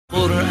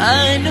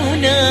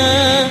قرآننا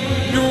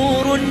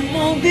نور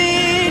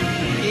مبين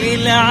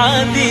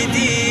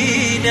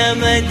للعابدين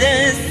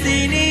مدى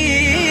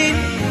السنين،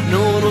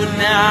 نور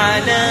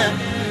على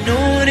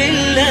نور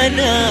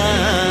لنا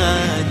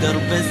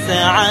درب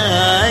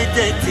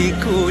السعادة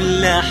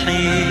كل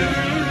حين،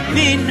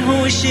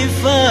 منه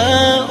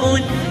شفاء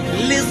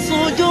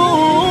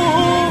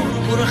للصدور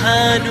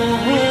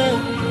برهانه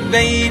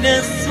بين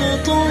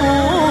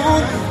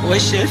السطور،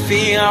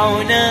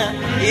 وشفيعنا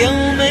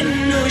يوم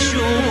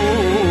النشور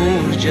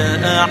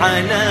جاء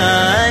على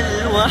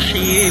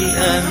الوحي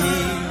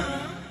الأمين.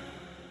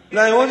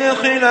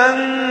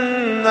 ليدخلنهم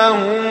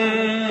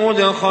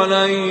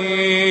مدخلا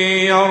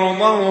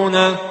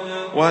يرضونه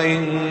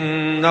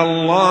وإن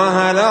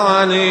الله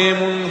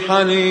لعليم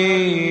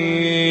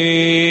حليم.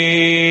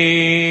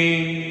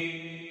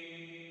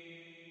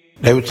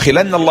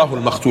 ليدخلن الله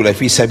المقتول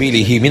في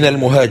سبيله من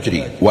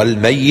المهاجرين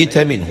والميت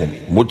منهم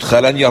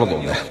مدخلا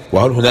يرضونه.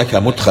 وهل هناك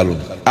مدخل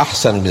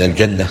أحسن من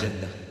الجنة؟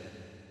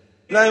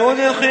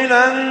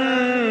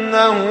 ليدخلنهم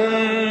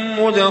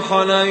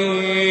مدخلا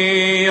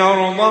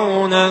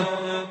يرضونه.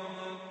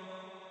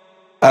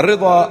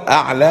 الرضا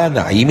أعلى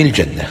نعيم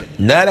الجنة،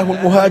 ناله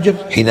المهاجر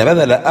حين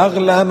بذل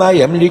أغلى ما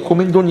يملك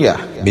من دنياه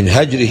من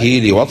هجره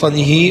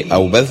لوطنه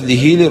أو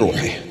بذله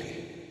لروحه.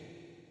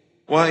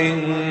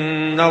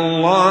 وإن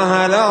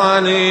الله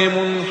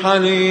لعليم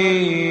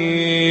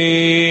حليم.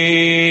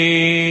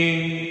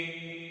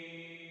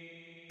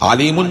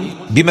 عليم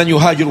بمن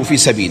يهاجر في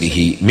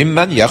سبيله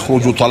ممن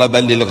يخرج طلبا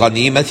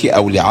للغنيمة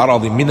أو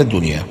لعرض من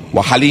الدنيا،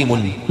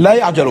 وحليم لا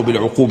يعجل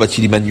بالعقوبة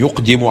لمن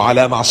يقدم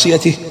على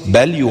معصيته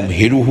بل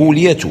يمهله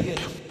ليتوب.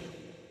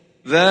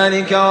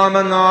 ذلك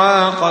ومن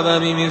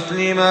عاقب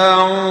بمثل ما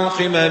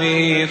عوقب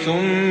به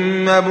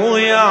ثم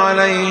بغي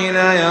عليه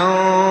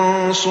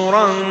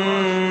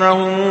لينصرنه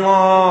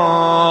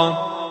الله.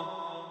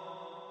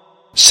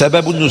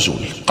 سبب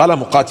النزول. قال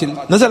مقاتل: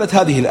 نزلت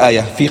هذه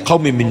الآية في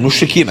قوم من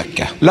مشركي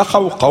مكة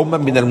لقوا قوما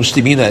من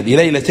المسلمين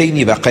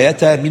لليلتين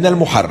بقيتا من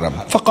المحرم،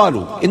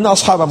 فقالوا إن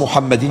أصحاب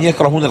محمد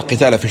يكرهون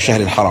القتال في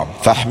الشهر الحرام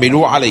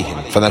فاحملوا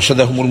عليهم،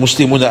 فناشدهم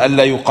المسلمون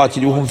ألا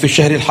يقاتلوهم في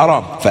الشهر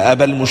الحرام،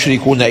 فأبى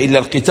المشركون إلا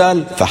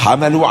القتال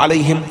فحملوا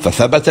عليهم،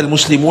 فثبت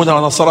المسلمون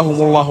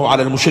ونصرهم الله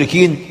على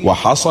المشركين،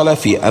 وحصل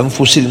في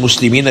أنفس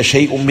المسلمين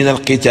شيء من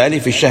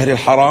القتال في الشهر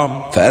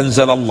الحرام،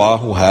 فأنزل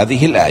الله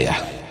هذه الآية.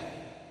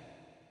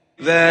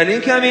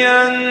 ذلك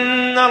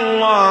بأن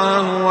الله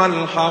هو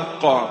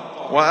الحق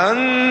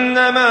وأن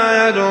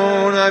ما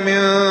يدعون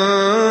من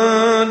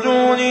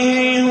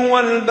دونه هو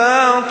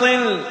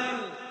الباطل.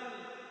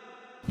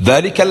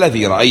 ذلك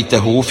الذي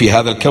رأيته في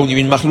هذا الكون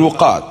من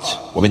مخلوقات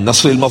ومن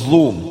نصر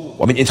المظلوم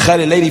ومن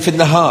إدخال الليل في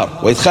النهار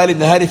وإدخال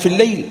النهار في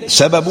الليل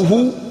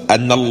سببه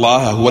أن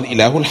الله هو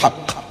الإله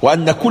الحق،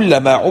 وأن كل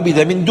ما عبد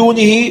من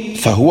دونه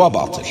فهو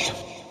باطل.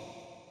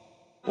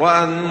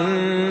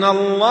 وأن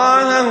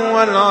الله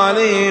هو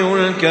العلي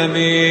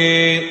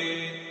الكبير.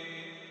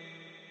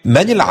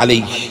 من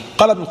العلي؟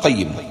 قال ابن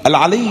القيم: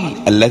 العلي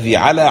الذي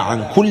علا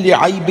عن كل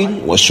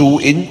عيب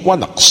وسوء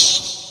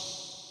ونقص.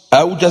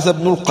 أوجز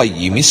ابن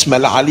القيم اسم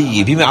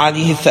العلي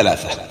بمعانيه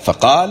الثلاثة،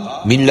 فقال: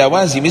 من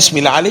لوازم اسم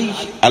العلي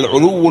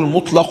العلو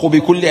المطلق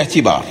بكل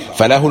اعتبار،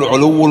 فله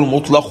العلو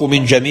المطلق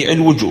من جميع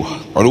الوجوه: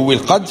 علو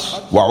القدر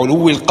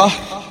وعلو القهر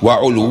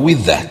وعلو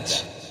الذات.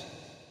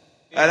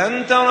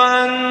 ألم تر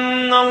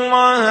أن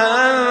الله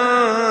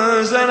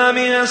أنزل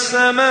من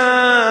السماء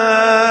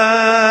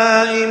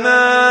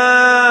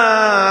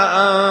ماء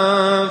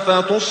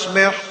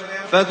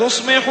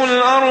فتصبح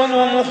الأرض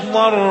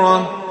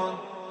مخضرة.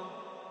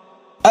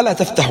 ألا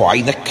تفتح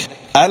عينك؟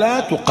 ألا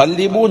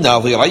تقلب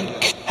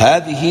ناظريك؟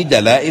 هذه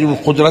دلائل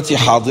القدرة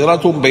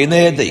حاضرة بين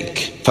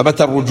يديك،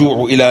 فمتى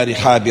الرجوع إلى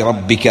رحاب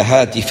ربك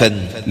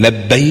هاتفا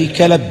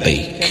لبيك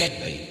لبيك.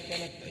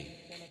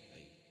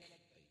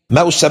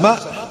 ماء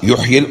السماء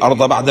يحيي الأرض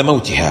بعد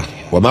موتها،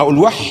 وماء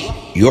الوحي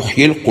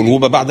يحيي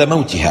القلوب بعد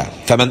موتها،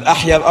 فمن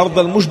أحيا الأرض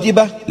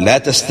المجدبة لا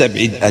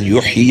تستبعد أن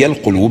يحيي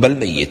القلوب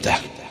الميتة.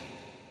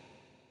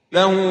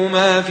 له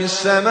ما في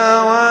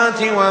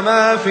السماوات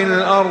وما في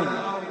الأرض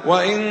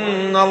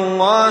وإن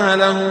الله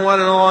لهو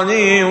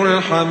الغني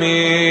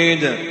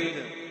الحميد.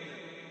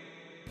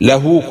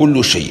 له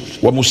كل شيء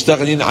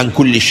ومستغن عن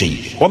كل شيء،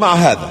 ومع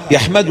هذا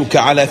يحمدك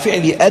على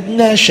فعل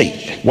أدنى شيء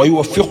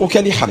ويوفقك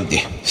لحمده،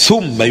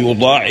 ثم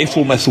يضاعف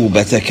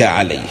مثوبتك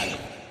عليه.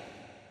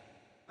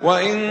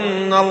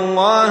 وإن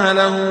الله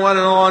لهو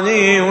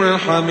الغني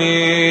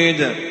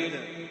الحميد.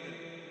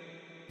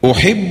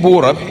 أحب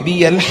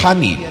ربي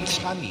الحميد.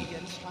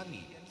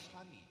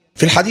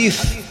 في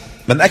الحديث: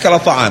 من أكل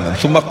طعاما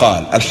ثم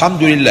قال: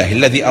 الحمد لله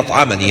الذي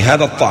أطعمني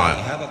هذا الطعام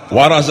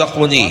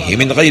ورزقنيه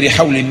من غير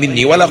حول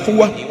مني ولا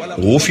قوة،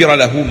 غفر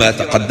له ما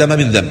تقدم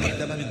من ذنبه.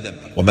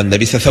 ومن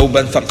لبس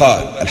ثوبا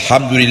فقال: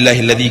 الحمد لله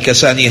الذي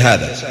كساني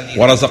هذا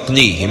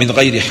ورزقنيه من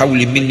غير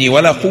حول مني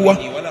ولا قوة،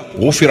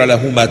 غفر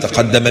له ما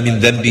تقدم من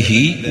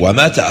ذنبه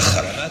وما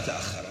تأخر.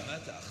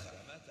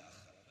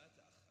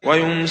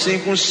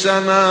 ويمسك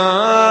السماء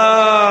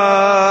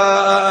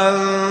أن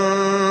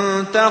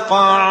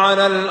تقع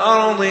على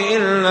الأرض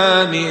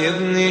إلا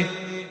بإذنه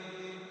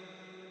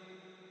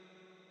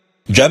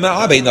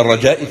جمع بين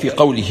الرجاء في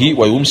قوله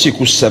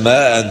ويمسك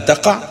السماء أن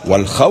تقع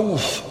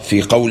والخوف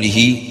في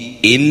قوله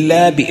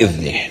إلا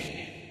بإذنه.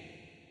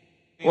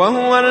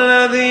 وهو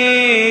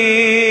الذي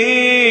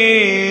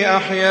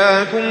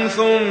أحياكم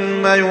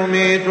ثم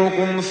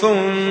يميتكم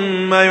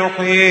ثم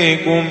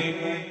يحييكم.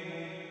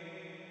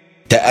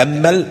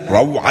 تأمل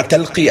روعة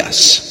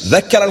القياس.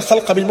 ذكر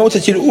الخلق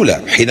بالموتة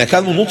الأولى حين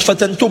كانوا نطفة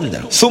تمنى،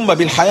 ثم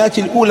بالحياة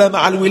الأولى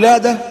مع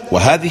الولادة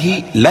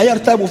وهذه لا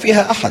يرتاب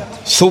فيها أحد،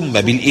 ثم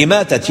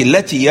بالإماتة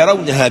التي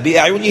يرونها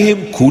بأعينهم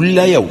كل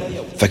يوم.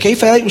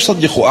 فكيف لا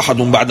يصدق أحد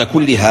بعد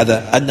كل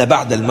هذا أن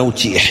بعد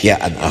الموت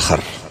إحياء آخر؟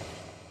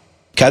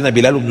 كان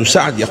بلال بن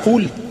سعد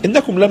يقول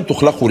إنكم لم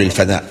تخلقوا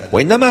للفناء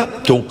وإنما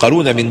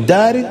تنقلون من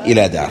دار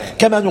إلى دار،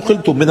 كما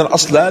نقلتم من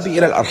الأصلاب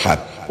إلى الأرحام،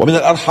 ومن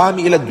الأرحام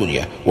إلى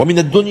الدنيا، ومن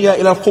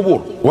الدنيا إلى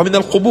القبور، ومن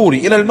القبور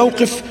إلى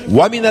الموقف،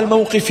 ومن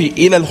الموقف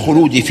إلى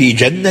الخلود في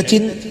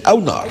جنة أو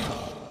نار.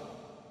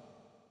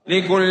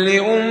 لكل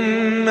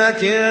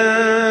أمة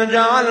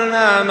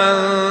جعلنا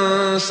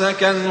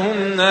منسكا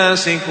هم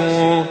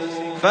ناسكوه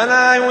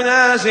فلا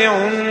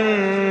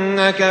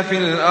ينازعنك في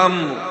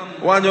الأمر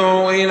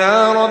وادع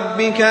إلى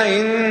ربك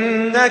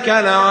إنك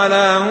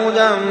لعلى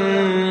هدى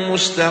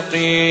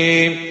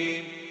مستقيم.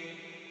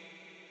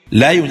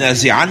 لا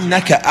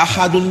ينازعنك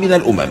أحد من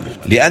الأمم،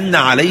 لأن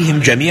عليهم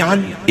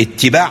جميعا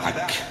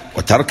اتباعك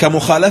وترك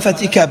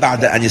مخالفتك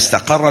بعد أن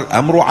استقر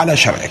الأمر على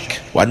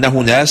شرعك، وأنه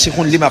ناسخ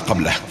لما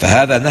قبله.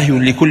 فهذا نهي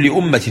لكل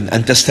أمة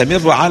أن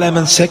تستمر على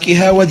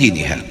منسكها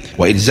ودينها،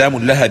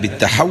 وإلزام لها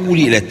بالتحول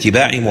إلى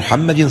اتباع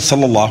محمد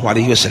صلى الله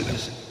عليه وسلم.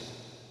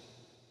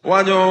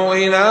 وادع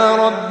إلى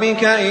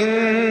ربك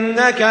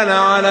إنك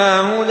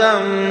لعلى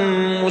هدى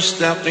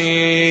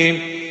مستقيم.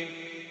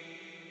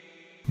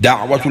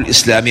 دعوة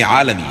الإسلام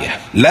عالمية،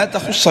 لا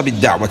تخص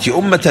بالدعوة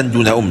أمة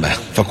دون أمة،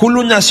 فكل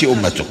الناس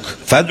أمتك،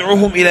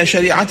 فادعهم إلى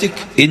شريعتك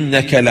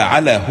إنك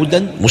لعلى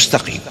هدى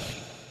مستقيم.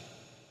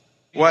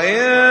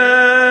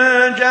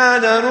 وإن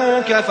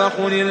جادلوك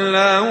فقل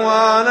الله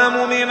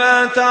أعلم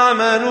بما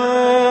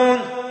تعملون.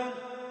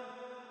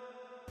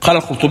 قال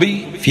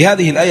القرطبي في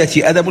هذه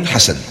الآية أدب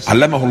حسن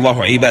علمه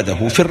الله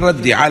عباده في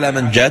الرد على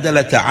من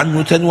جادل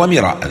تعنتا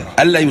ومراء،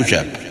 ألا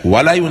يجاب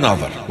ولا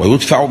يناظر،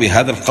 ويدفع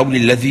بهذا القول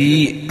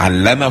الذي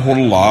علمه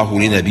الله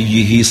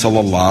لنبيه صلى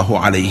الله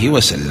عليه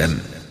وسلم: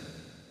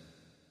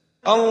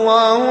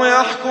 الله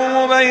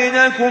يحكم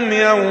بينكم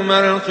يوم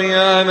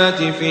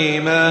القيامة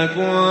فيما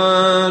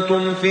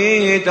كنتم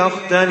فيه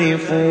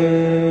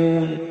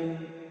تختلفون.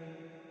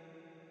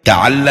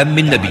 تعلم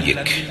من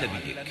نبيك.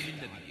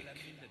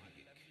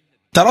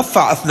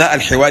 ترفع أثناء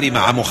الحوار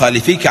مع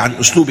مخالفيك عن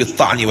أسلوب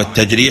الطعن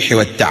والتجريح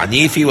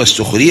والتعنيف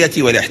والسخرية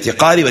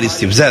والاحتقار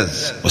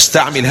والاستفزاز،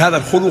 واستعمل هذا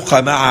الخلق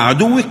مع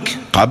عدوك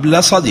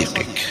قبل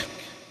صديقك.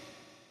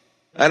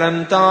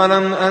 ألم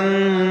تعلم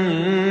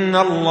أن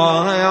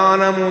الله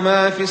يعلم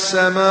ما في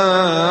السماء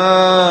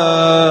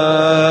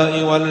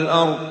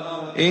والأرض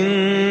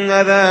إن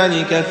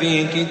ذلك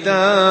في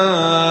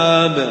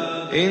كتاب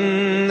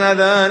إن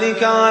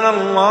ذلك على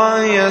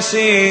الله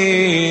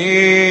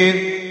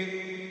يسير.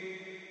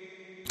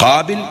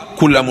 قابل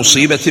كل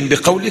مصيبة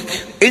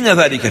بقولك إن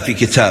ذلك في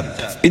كتاب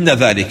إن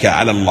ذلك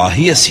على الله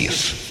يسير.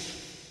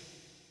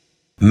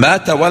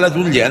 مات ولد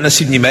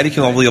لأنس بن مالك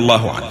رضي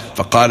الله عنه،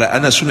 فقال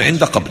أنس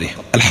عند قبره: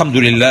 الحمد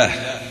لله،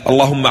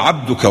 اللهم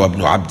عبدك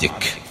وابن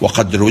عبدك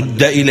وقد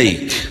رد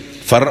إليك،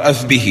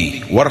 فارأف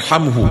به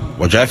وارحمه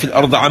وجاف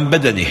الأرض عن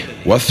بدنه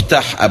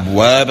وافتح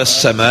أبواب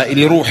السماء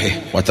لروحه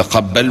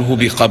وتقبله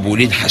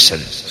بقبول حسن.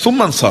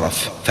 ثم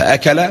انصرف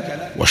فأكل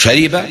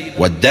وشرب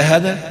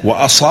وادهن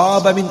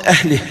وأصاب من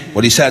أهله،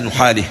 ولسان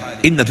حاله: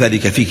 إن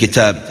ذلك في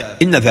كتاب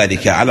إن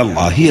ذلك على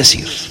الله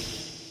يسير.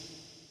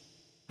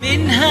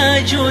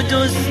 منهاج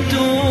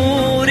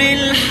دستور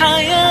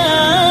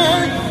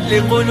الحياة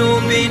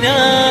لقلوبنا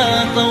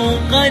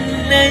طوق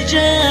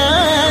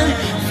النجاة،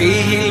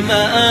 فيه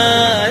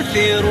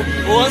المآثر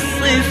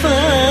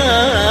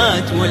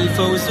والصفات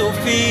والفوز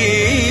في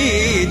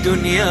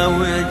دنيا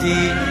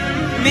ودين.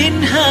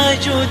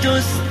 منهاج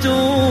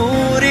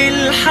دستور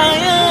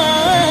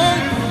الحياة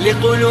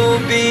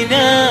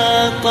لقلوبنا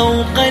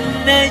طوق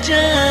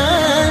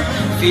النجاة،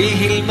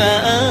 فيه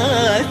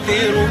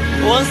المآثر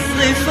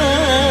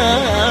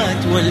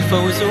والصفات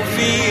والفوز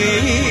في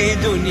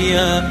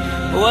دنيا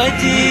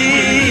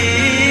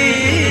ودين.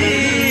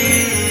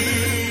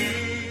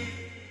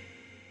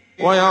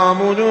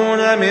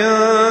 ويعبدون من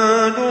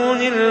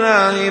دون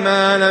الله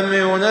ما لم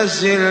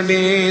ينزل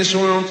به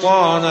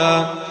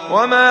سلطانا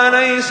وما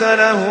ليس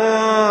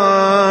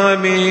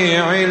لهم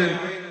به علم.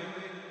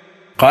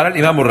 قال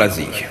الإمام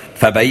الرازي: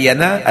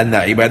 فبين أن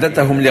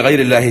عبادتهم لغير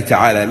الله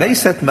تعالى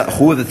ليست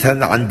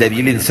مأخوذة عن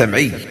دليل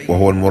سمعي،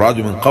 وهو المراد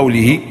من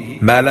قوله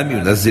ما لم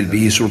ينزل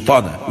به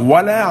سلطانا،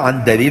 ولا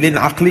عن دليل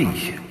عقلي،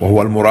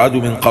 وهو المراد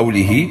من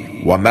قوله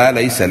وما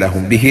ليس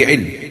لهم به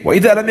علم.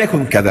 وإذا لم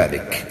يكن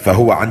كذلك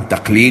فهو عن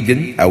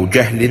تقليد أو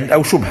جهل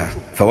أو شبهة،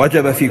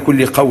 فوجب في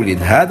كل قول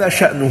هذا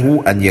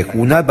شأنه أن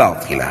يكون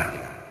باطلا.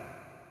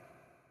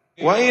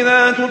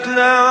 وإذا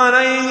تتلى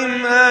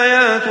عليهم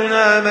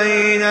آياتنا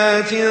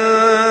بينات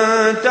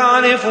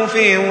تعرف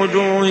في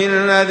وجوه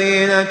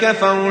الذين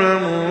كفروا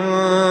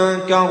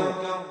المنكر.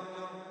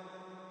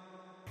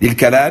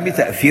 للكلام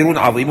تأثير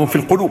عظيم في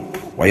القلوب،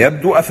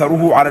 ويبدو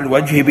أثره على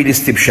الوجه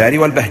بالاستبشار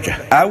والبهجة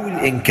أو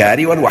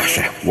الإنكار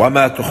والوحشة،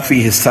 وما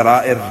تخفيه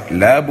السرائر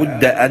لا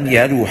بد أن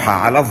يلوح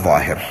على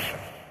الظاهر.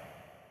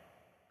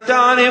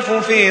 تعرف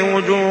في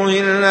وجوه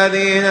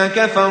الذين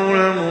كفروا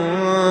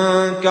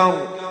المنكر.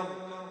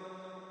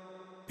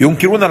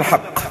 ينكرون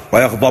الحق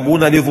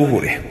ويغضبون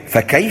لظهوره،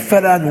 فكيف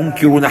لا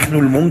ننكر نحن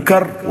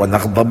المنكر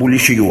ونغضب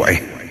لشيوعه؟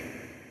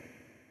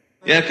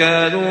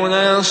 يكادون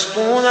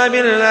يسطون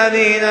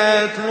بالذين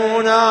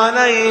يتلون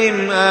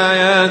عليهم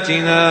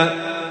آياتنا.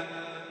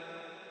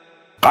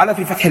 قال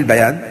في فتح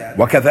البيان: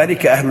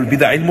 وكذلك أهل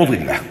البدع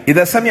المضلة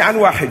إذا سمع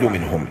الواحد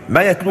منهم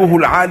ما يتلوه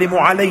العالم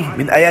عليه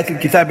من آيات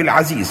الكتاب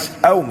العزيز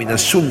أو من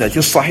السنة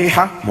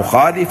الصحيحة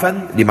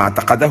مخالفا لما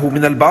اعتقده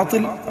من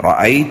الباطل،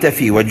 رأيت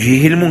في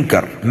وجهه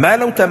المنكر، ما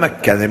لو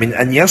تمكن من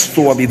أن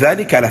يسطو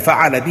بذلك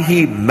لفعل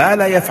به ما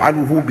لا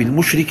يفعله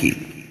بالمشركين.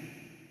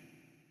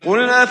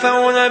 قل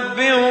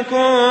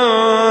أفأنبئكم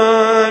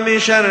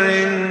بشر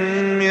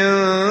من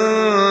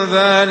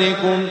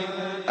ذلكم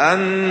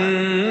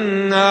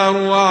النار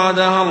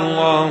وعدها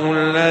الله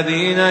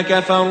الذين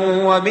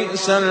كفروا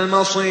وبئس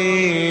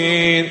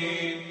المصير.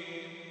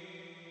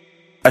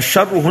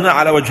 الشر هنا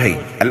على وجهين: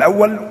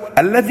 الأول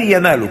الذي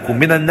ينالكم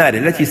من النار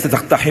التي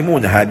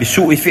ستقتحمونها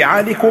بسوء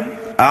فعالكم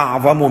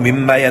أعظم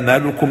مما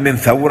ينالكم من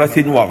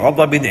ثورة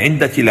وغضب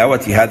عند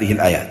تلاوة هذه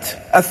الآيات.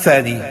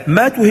 الثاني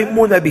ما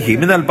تهمون به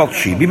من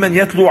البطش بمن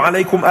يتلو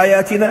عليكم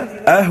آياتنا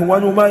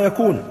أهون ما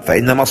يكون،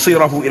 فإن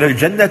مصيره إلى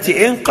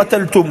الجنة إن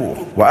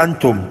قتلتموه،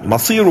 وأنتم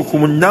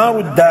مصيركم النار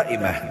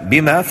الدائمة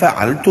بما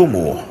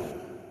فعلتموه.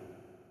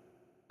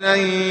 لن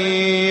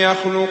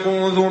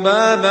يخلقوا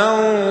ذبابا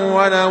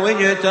ولو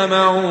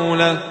اجتمعوا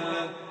له.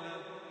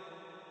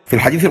 في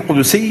الحديث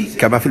القدسي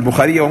كما في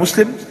البخاري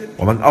ومسلم: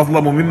 ومن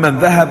أظلم ممن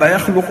ذهب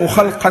يخلق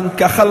خلقا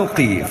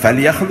كخلقي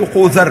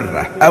فليخلقوا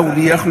ذرة أو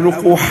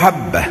ليخلقوا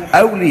حبة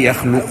أو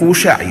ليخلقوا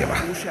شعيرة.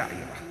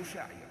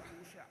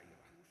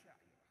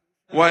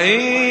 وإن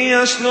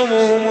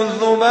يسلبهم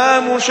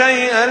الذباب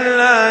شيئا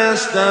لا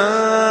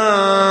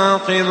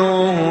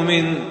يستنقذوه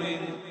منه.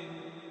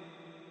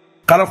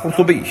 قال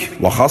القرطبي: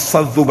 وخص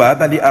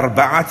الذباب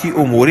لأربعة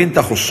أمور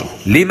تخصه: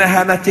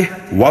 لمهانته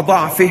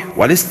وضعفه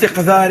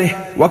ولاستقذاره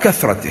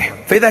وكثرته،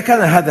 فإذا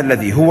كان هذا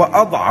الذي هو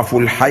أضعف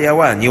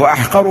الحيوان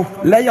وأحقره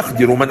لا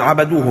يقدر من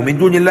عبدوه من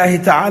دون الله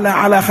تعالى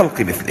على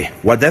خلق مثله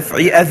ودفع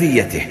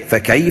أذيته،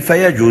 فكيف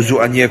يجوز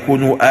أن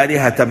يكونوا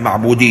آلهة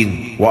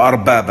معبودين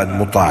وأربابا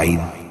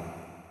مطاعين؟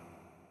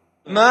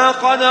 ما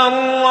قدر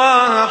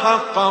الله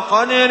حق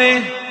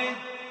قدره.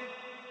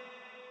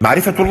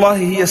 معرفة الله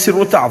هي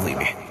سر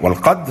تعظيمه،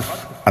 والقدر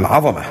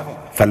العظمة،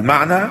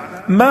 فالمعنى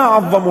ما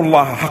عظموا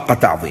الله حق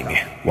تعظيمه،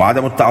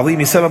 وعدم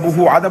التعظيم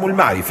سببه عدم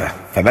المعرفة،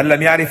 فمن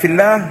لم يعرف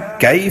الله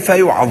كيف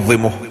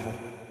يعظمه؟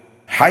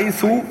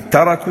 حيث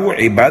تركوا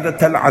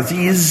عبادة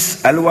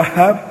العزيز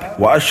الوهاب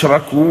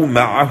وأشركوا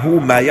معه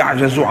ما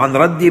يعجز عن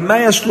رد ما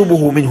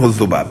يسلبه منه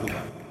الذباب.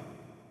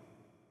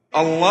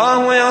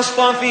 الله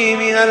يصطفي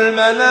من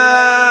الملائكة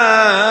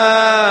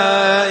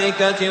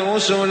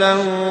رسلا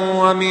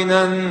ومن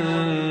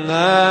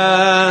الناس.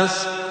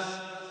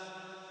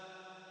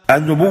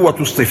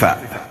 النبوة اصطفاء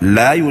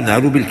لا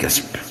ينال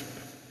بالكسب.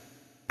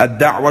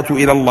 الدعوة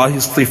إلى الله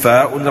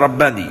اصطفاء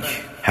رباني.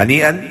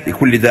 هنيئا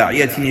لكل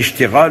داعية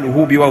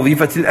اشتغاله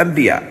بوظيفة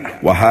الأنبياء،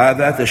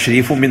 وهذا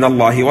تشريف من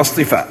الله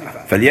واصطفاء،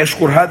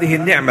 فليشكر هذه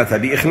النعمة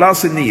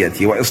بإخلاص النية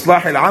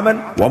وإصلاح العمل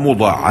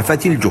ومضاعفة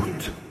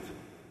الجهد.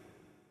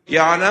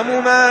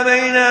 يعلم ما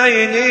بين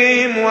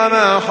أيديهم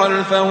وما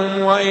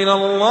خلفهم وإلى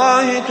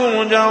الله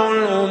ترجع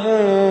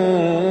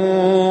الأمور.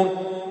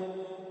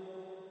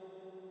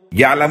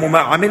 يعلم ما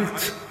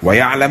عملت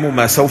ويعلم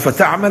ما سوف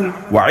تعمل،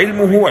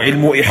 وعلمه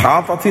علم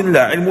إحاطة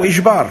لا علم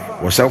إجبار،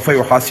 وسوف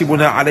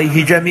يحاسبنا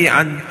عليه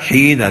جميعا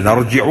حين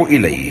نرجع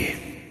إليه.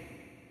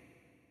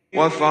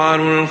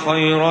 وافعلوا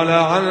الخير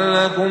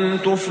لعلكم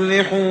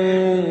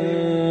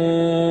تفلحون.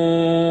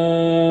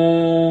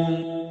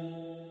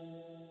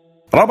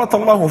 ربط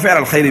الله فعل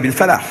الخير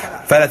بالفلاح،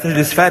 فلا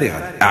تجلس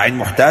فارغا، أعن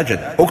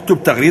محتاجا،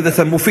 اكتب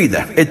تغريدة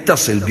مفيدة،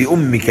 اتصل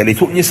بأمك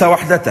لتؤنس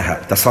وحدتها،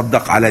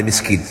 تصدق على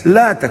مسكين،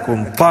 لا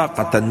تكن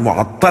طاقة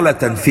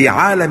معطلة في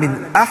عالم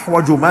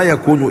أحوج ما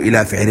يكون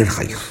إلى فعل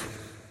الخير.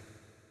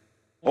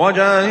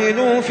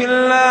 وجاهدوا في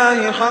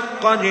الله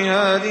حق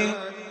جهاده.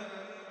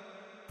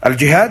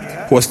 الجهاد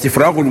هو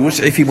استفراغ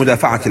الوسع في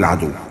مدافعة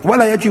العدو،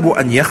 ولا يجب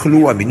أن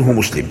يخلو منه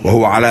مسلم،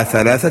 وهو على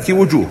 3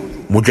 وجوه: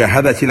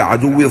 مجاهدة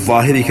العدو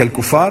الظاهر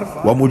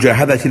كالكفار،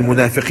 ومجاهدة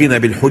المنافقين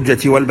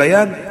بالحجة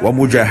والبيان،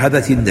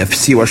 ومجاهدة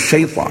النفس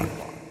والشيطان.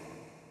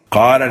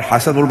 قال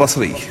الحسن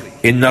البصري: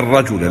 إن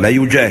الرجل لا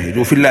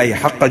يجاهد في الله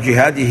حق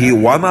جهاده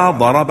وما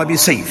ضرب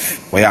بسيف،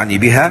 ويعني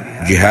بها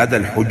جهاد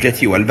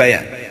الحجة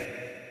والبيان.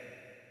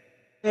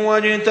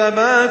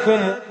 واجتباكم،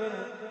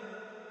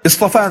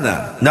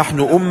 اصطفانا نحن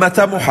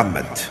أمة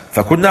محمد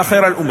فكنا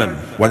خير الأمم،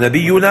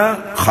 ونبينا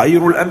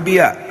خير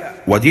الأنبياء،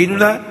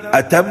 وديننا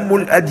أتم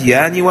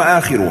الأديان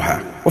وآخرها.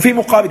 وفي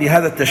مقابل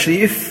هذا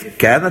التشريف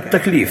كان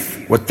التكليف،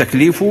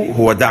 والتكليف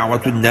هو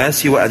دعوة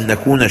الناس وأن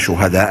نكون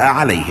شهداء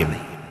عليهم.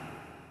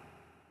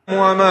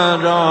 وما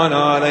جعل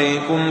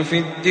عليكم في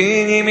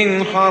الدين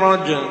من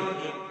حرج.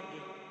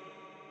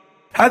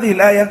 هذه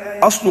الآية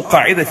أصل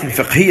قاعدة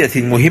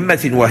فقهية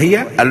مهمة،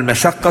 وهي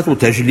المشقة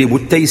تجلب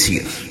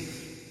التيسير.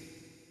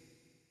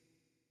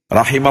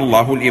 رحم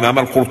الله الإمام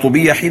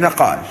القرطبي حين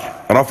قال: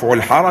 رفع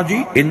الحرج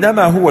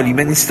إنما هو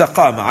لمن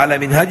استقام على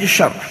منهج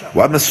الشرع،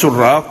 وأما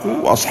السراق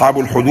وأصحاب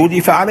الحدود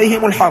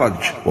فعليهم الحرج،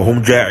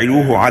 وهم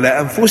جاعلوه على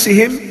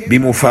أنفسهم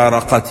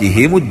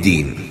بمفارقتهم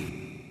الدين.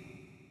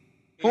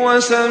 هو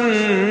سماكم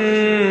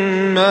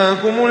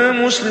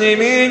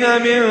المسلمين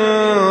من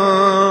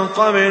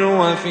قبل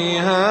وفي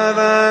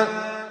هذا.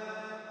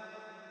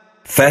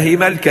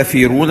 فهم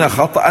الكثيرون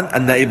خطأ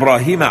أن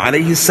إبراهيم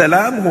عليه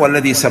السلام هو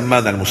الذي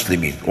سمانا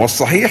المسلمين،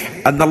 والصحيح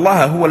أن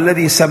الله هو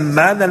الذي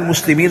سمانا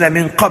المسلمين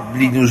من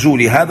قبل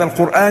نزول هذا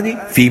القرآن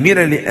في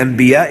ملل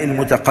الأنبياء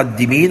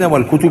المتقدمين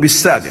والكتب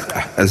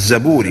السابقة،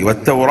 الزبور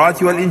والتوراة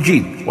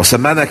والإنجيل،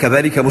 وسمانا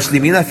كذلك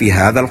مسلمين في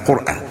هذا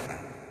القرآن.